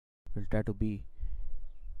will try to be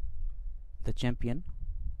the champion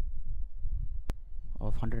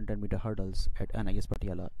of 110-meter hurdles at NIS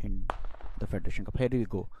Patiala in the Federation Cup. Here we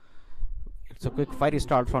go. It's a quick fiery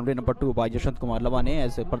start from lane number 2 by Yashwanth Kumar Lawane.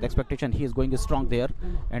 As per the expectation, he is going strong there,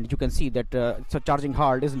 and you can see that it's a charging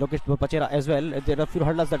hard is Lokesh Pachera as well. There are a few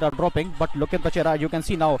hurdles that are dropping, but Lokesh Pachera, you can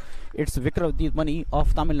see now it's veeramani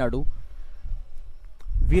of Tamil Nadu.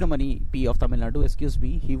 Veeramani P of Tamil Nadu, excuse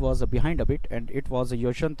me, he was behind a bit, and it was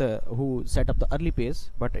Yashwanth who set up the early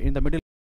pace, but in the middle